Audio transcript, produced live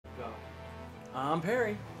I'm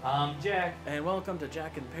Perry. I'm Jack. And welcome to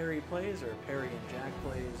Jack and Perry Plays, or Perry and Jack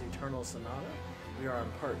Plays Eternal Sonata. We are on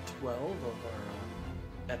part 12 of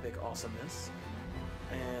our epic awesomeness.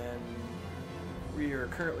 And we are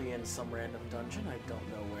currently in some random dungeon, I don't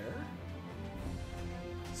know where.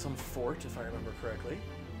 Some fort, if I remember correctly.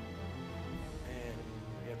 And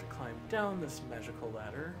we have to climb down this magical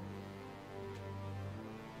ladder.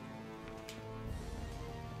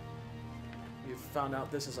 We've found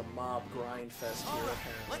out this is a mob grind fest here,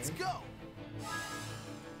 apparently. Let's go!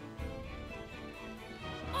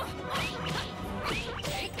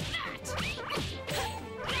 Take that!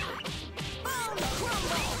 Bone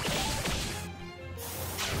crumble!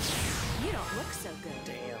 You don't look so good.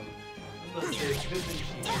 Damn. Let's say it's good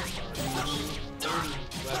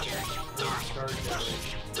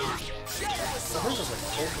Hers is like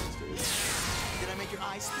potions, dude. Did I make your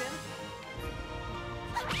eyes spin?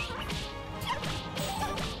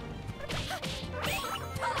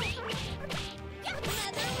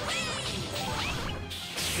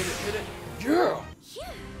 Hit it, yeah!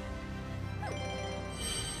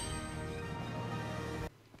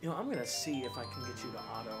 You know, I'm gonna see if I can get you to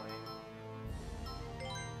auto aim.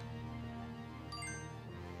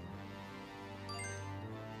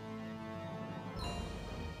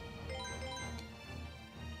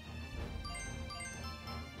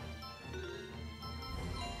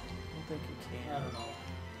 I don't think you can. I don't know.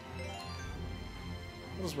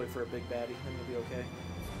 We'll just wait for a big baddie, then we'll be okay.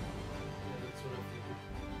 Yeah, that's what I figured.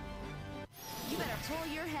 You better pull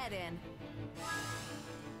your head in.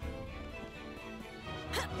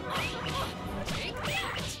 Take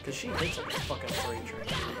that! Because she hits like a fucking freight train.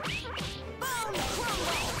 Bone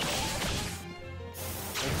crumble!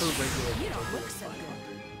 Like her regular You don't like look so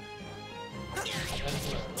 500. That's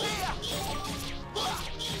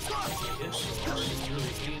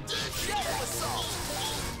Shadow assault!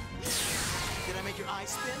 Did I make your eyes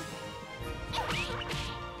spin?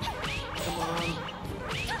 Come on.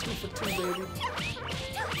 2 for 2, baby.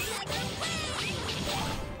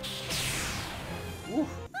 Woo.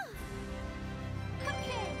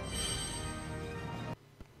 Okay.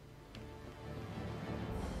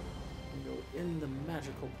 We go in the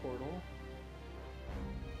magical portal.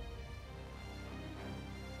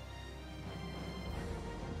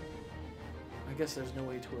 I guess there's no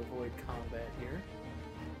way to avoid combat here.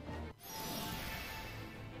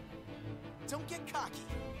 Don't get cocky.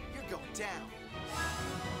 You're going down.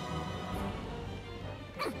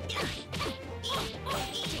 Oh,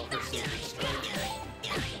 her sacred strike.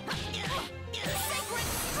 Sacred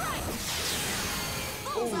strike!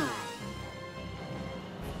 Oh!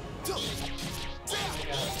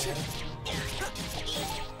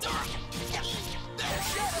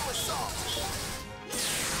 Shadow assault!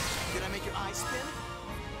 Did I make your eyes spin?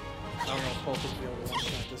 I don't know if Polk will be able to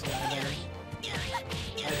one-shot this guy there.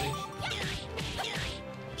 I think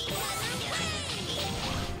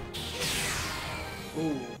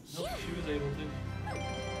Ooh. nope, she was able to.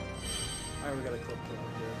 Alright, we got a clip kill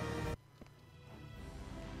right here.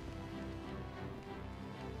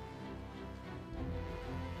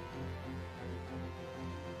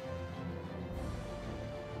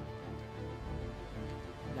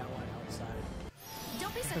 Now I'm outside.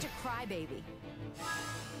 Don't be such a crybaby.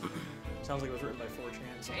 Sounds like it was written by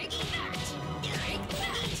 4chan. Take that! Take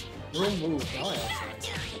that! Room move, now I'm outside.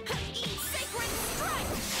 Sacred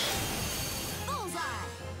strike! Bullseye!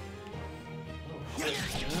 Yeah,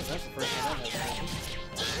 that's the first time I've had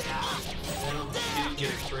I don't think she didn't get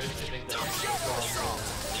a crit. I think that was Shadow wrong. assault!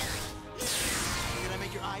 Did I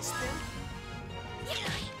make your eyes spin?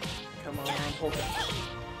 Come on, Polk.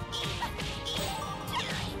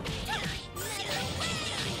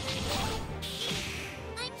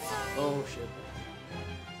 I'm sorry. Oh shit.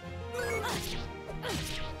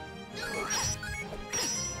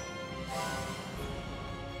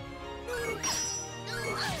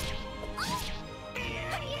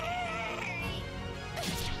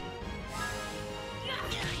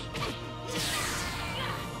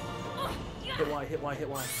 Hit Y, hit Y, hit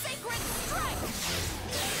Y. Sacred strike!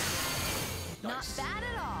 Not Nice. bad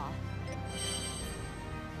at all.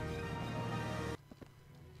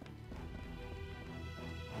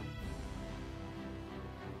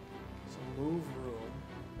 So move room.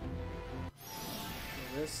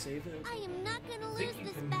 So this, save it. I am not gonna I lose think you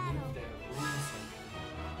this can battle. move that room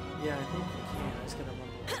somehow. Yeah, I think you can. I just gotta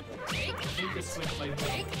remember what that is. I think this switch might be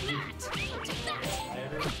Take on the roof. that! Take that!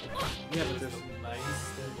 Ladder. Yeah, but there's nice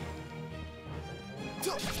thing.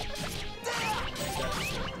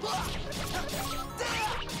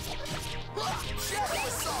 Shadow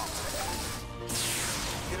assault!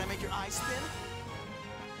 Did I make your eyes spin?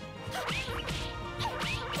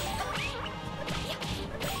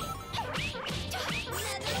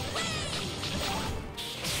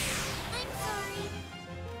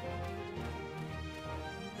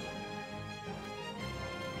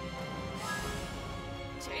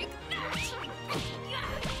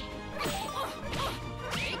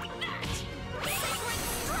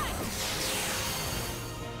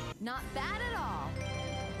 Not bad at all.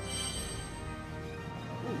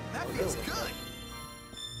 That feels good.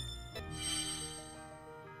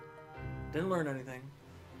 Didn't learn anything.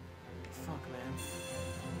 Fuck, man.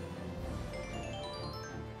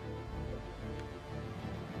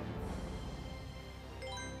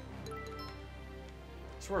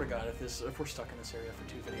 Swear to God, if we're stuck in this area for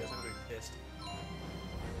 2 videos, I'm gonna be pissed.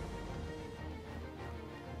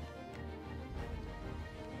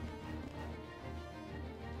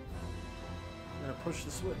 I'm gonna push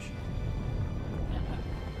the switch.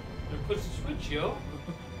 Gonna push the switch, yo.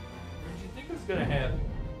 What did you think was gonna happen?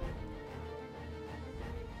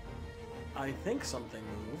 I think something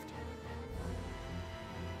moved.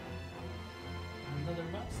 Another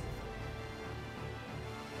mouse.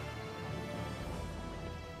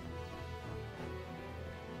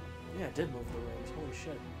 Yeah, it did move the rooms. Holy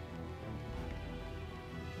shit.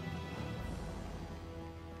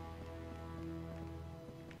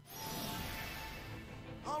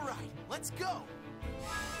 All right, let's go.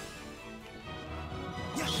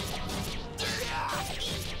 Yeah.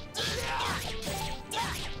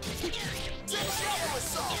 Shadow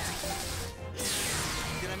assault.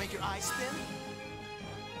 Did I make your eyes spin?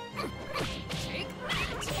 Take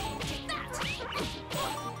that! Take that!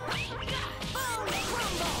 Bone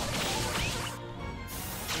crumble!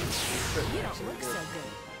 You don't look so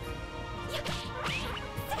good.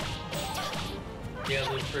 Yeah,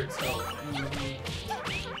 those crits help.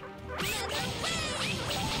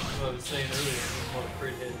 What I was saying earlier, more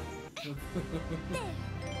crit hit.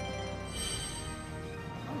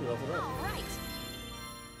 I'm leveled up. All right.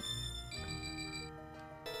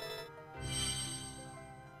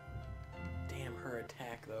 Damn, her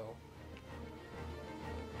attack though.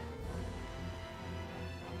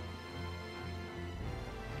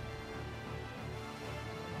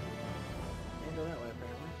 Can't go that way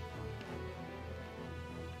apparently.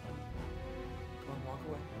 Come on, walk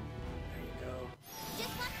away. There you go.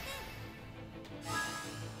 Just like this.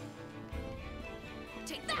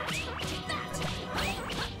 Take that! Take that!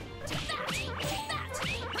 Take that! Take that!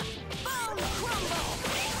 Bone crumble!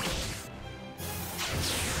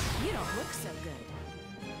 You don't look so good.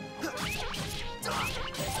 You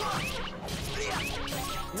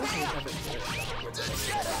don't have it good.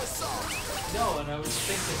 Shadow assault. No, and I was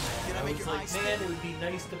thinking that. Did I I make was your like, eyes man, it would be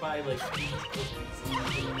nice to buy like these cookies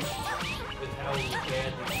with how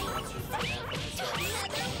bad these monsters would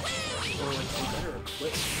have. Or like some better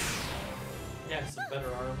equipment. Yeah, some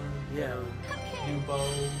better armor. Yeah. Better new bow,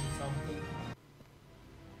 something.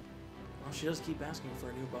 Well, she does keep asking for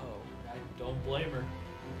a new bow. I don't blame her.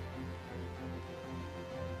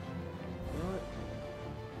 You know what?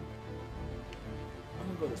 I'm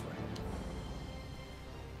gonna go this way.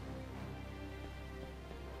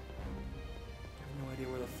 I have no idea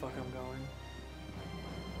where the fuck I'm going.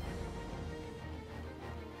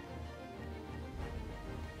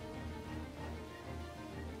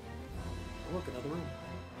 Oh, look, another room.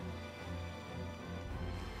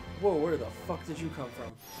 Whoa, where the fuck did you come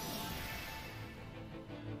from?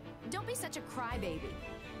 Don't be such a crybaby.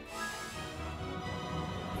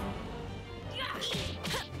 I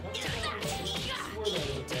swore that was a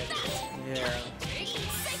bad guy. Yeah.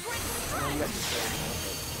 Sacred Well, you got to strike!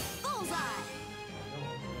 say. Bullseye!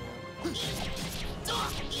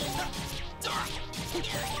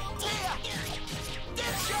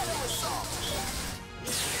 Dead shadow assault.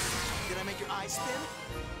 Did I make your eyes spin?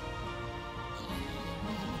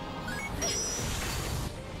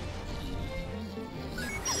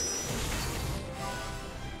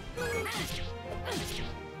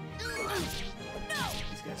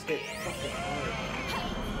 These guys hit fucking hard.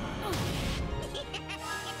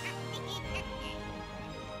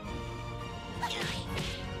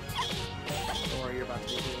 Don't worry, you're about to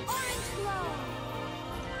be doing. Orange glow!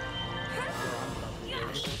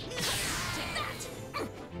 Take that!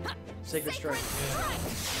 Sacred Strike. Strike!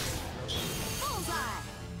 Bullseye!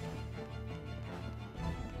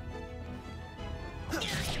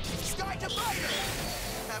 Sky divider.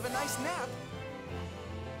 Have a nice nap.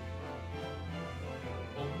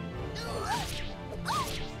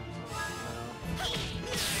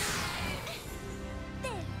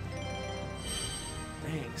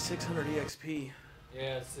 Dang, 600 EXP.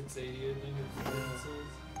 Yeah, 680, I think it's what it says.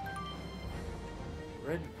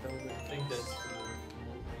 Red Velvet. I think that's for the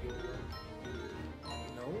real one.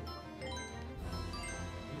 No.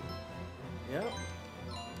 Yep.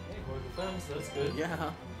 Hey, more defense, that's good.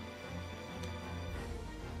 Yeah.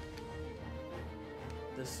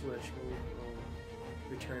 This switch will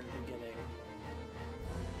return beginning.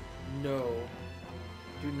 No.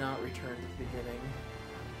 Do not return to the beginning.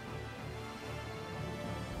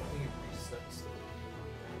 I think it resets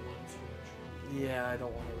the one switch. Yeah, I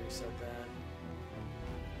don't want to reset that.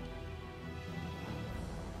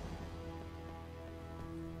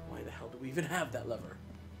 Why the hell do we even have that lever?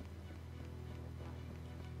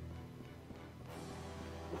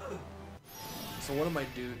 So one of my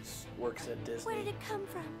dudes works at Disney. Where did it come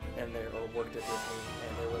from? And or worked at Disney,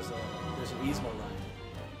 and there's an Yzma ride.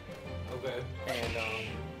 Okay. And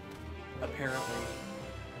apparently,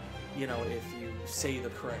 you know, if you say the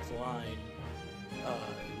correct line,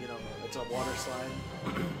 you know, it's a water slide,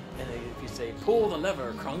 and if you say "pull the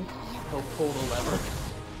lever, Crunk," he'll pull the lever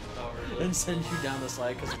Oh, really? and send you down the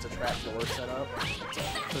slide because it's a trap door set up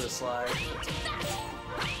for the slide.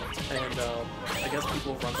 And I guess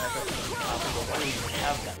people run back up to the top and go, "Why do you even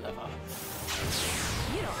have that lever?"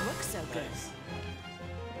 You don't look so good. Nice.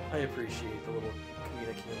 I appreciate the little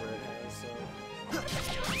comedic humor it has. So.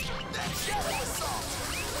 That shadow assault!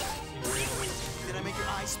 Did I make your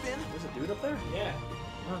eye spin? There's a dude up there? Yeah.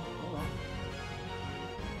 Huh, hold on.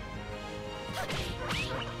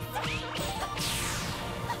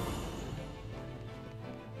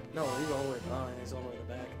 No, he's all the way behind. He's all the way in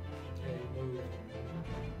the back. Yeah, you move.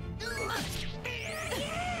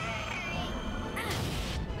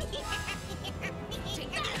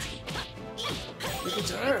 Look at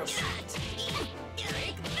her!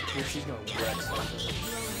 Here, she's gonna wreck something.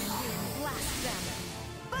 Blast them.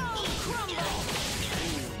 Boom! Crumble!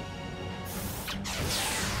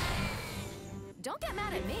 Don't get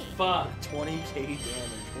mad at me. Fuck. 20k damage.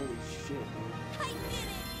 Holy shit, dude. I did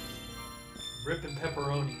Ripping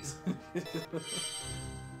pepperonis.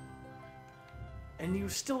 And you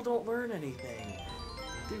still don't learn anything.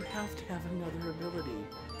 You have to have another ability.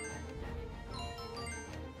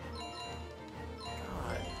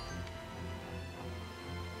 God.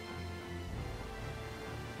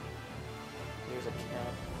 There's a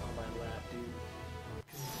cat on my lap, dude.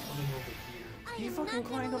 Coming over here. it. He fucking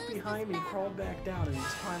climbed up behind me, crawled back down, and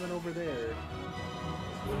he's climbing over there.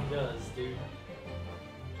 That's what he does, dude.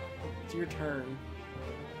 It's your turn.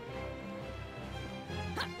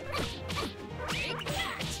 Take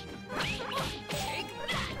that! Take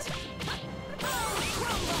that!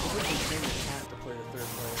 We can train the cat to play the third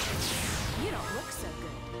player. You don't look so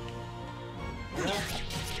good.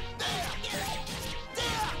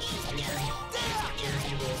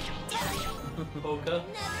 Polka. Another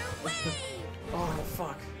way! Oh,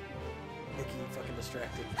 fuck. Nikki fucking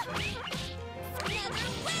distracted. Another way!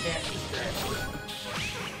 Cat distraction.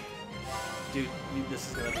 Dude, this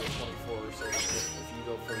is gonna be a 24, so if you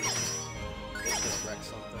go first, it's gonna wreck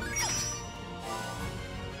something.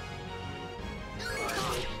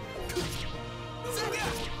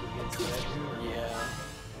 Against that dude. Yeah.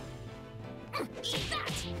 Take that!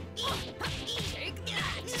 Take that! Take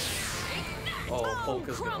that! Oh,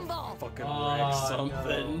 Polka's crumble! gonna fucking Oh, wreck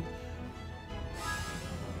something. no.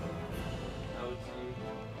 That was you.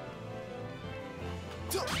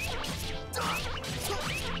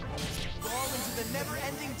 Fall into the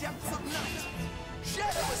never-ending depths of night.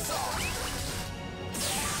 Shadow assault!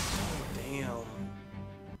 Damn.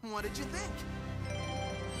 What did you think?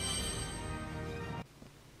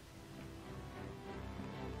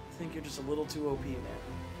 I think you're just a little too OP, man.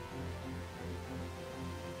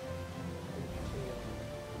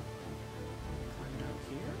 Climb down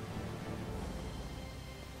here?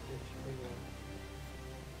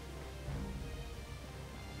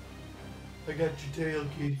 I got your tail,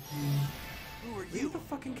 kitty. Who are Leave you? the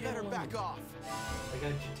fucking cat Better alone. back off. I got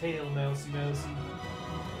your tail, mousy mousy.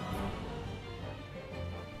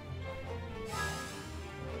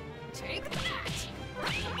 Take that!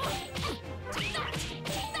 Take that!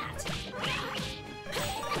 Take that!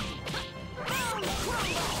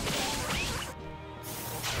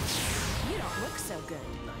 You don't look so good.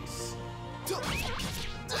 Nice. So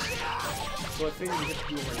I figured you have to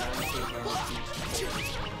do over 9k damage each.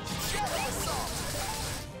 Shadow assault!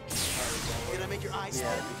 Did I make your eye spin?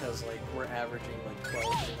 Yeah, because like we're averaging like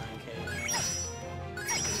 12 to 9k.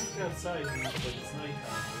 Look outside, dude, but it's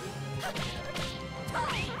nighttime, dude.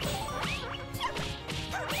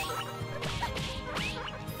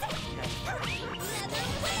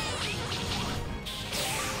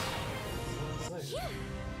 What's that?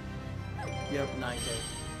 Yep, 9k.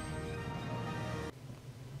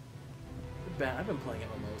 Bad. I've been playing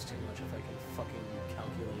MMOs too much if I can fucking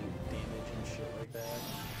calculate damage and shit like that.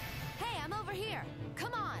 Hey, I'm over here.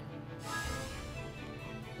 Come on.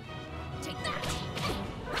 Take that.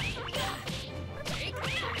 Take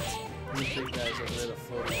that. These big guys over there, the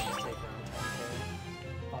floating ones, take around 10k.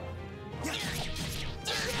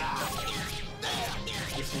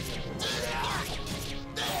 This is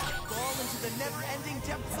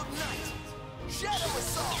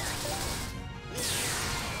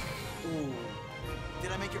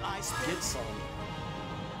make your eyes spin? Get some.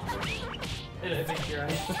 Did I make your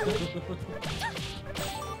eyes? I'm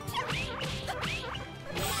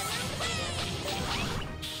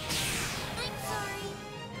sorry.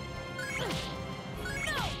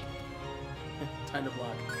 No! Time to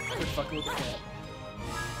block. Quit fucking with the cat.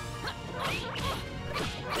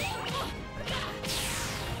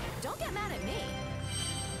 Don't get mad at me.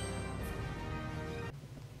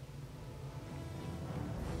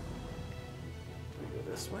 We go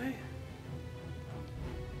this way.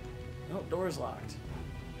 Nope, door's locked.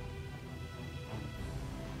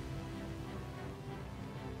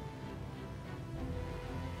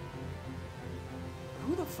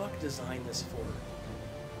 Who the fuck designed this for?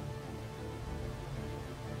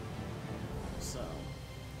 So,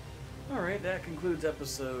 alright, that concludes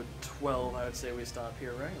episode 12. I would say we stop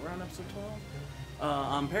here, right? We're on episode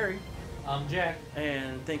 12? I'm Perry, I'm Jack.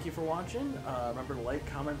 and thank you for watching. Remember to like,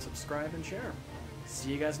 comment, subscribe, and share.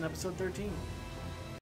 See you guys in episode 13.